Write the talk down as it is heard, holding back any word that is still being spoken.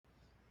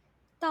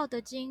道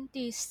德经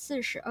第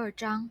42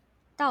章：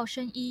道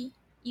生一，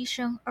一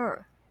生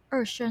二，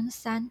二生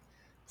三，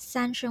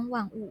三生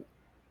万物。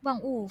万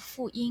物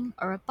负阴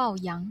而抱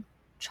阳，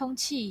充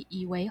气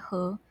以为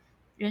和。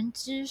人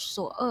之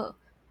所恶，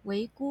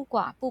为孤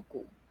寡不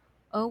古，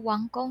而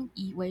王公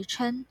以为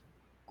称。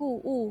故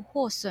物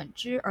或损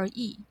之而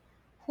益，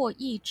或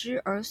益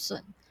之而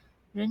损。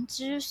人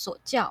之所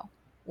教，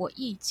我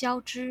亦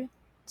教之。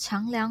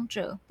强梁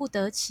者不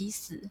得其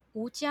死，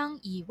吾将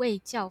以为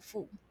教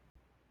父。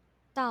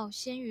道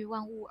先于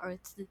万物而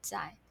自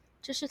在，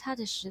这是它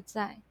的实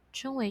在，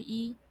称为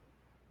一。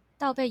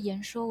道被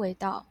言说为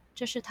道，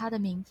这是它的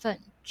名分，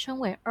称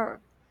为二。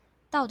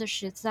道的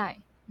实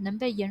在能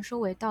被言说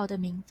为道的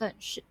名分，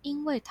是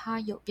因为它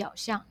有表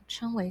象，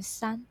称为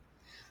三。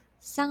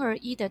三而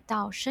一的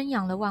道生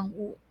养了万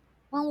物，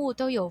万物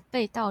都有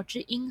被道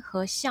之阴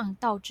和向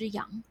道之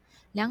阳，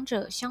两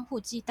者相互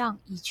激荡，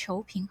以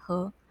求平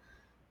和。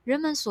人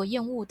们所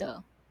厌恶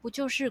的，不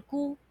就是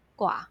孤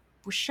寡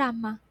不善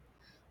吗？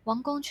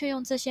王公却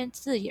用这些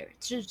字眼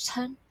自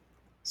称，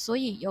所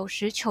以有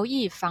时求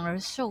益反而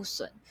受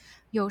损，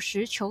有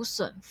时求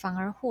损反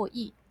而获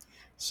益。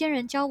先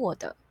人教我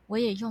的，我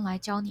也用来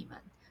教你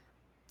们。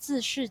自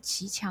恃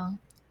其强，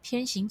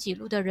偏行己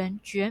路的人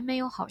绝没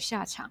有好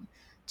下场。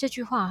这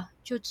句话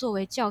就作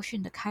为教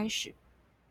训的开始。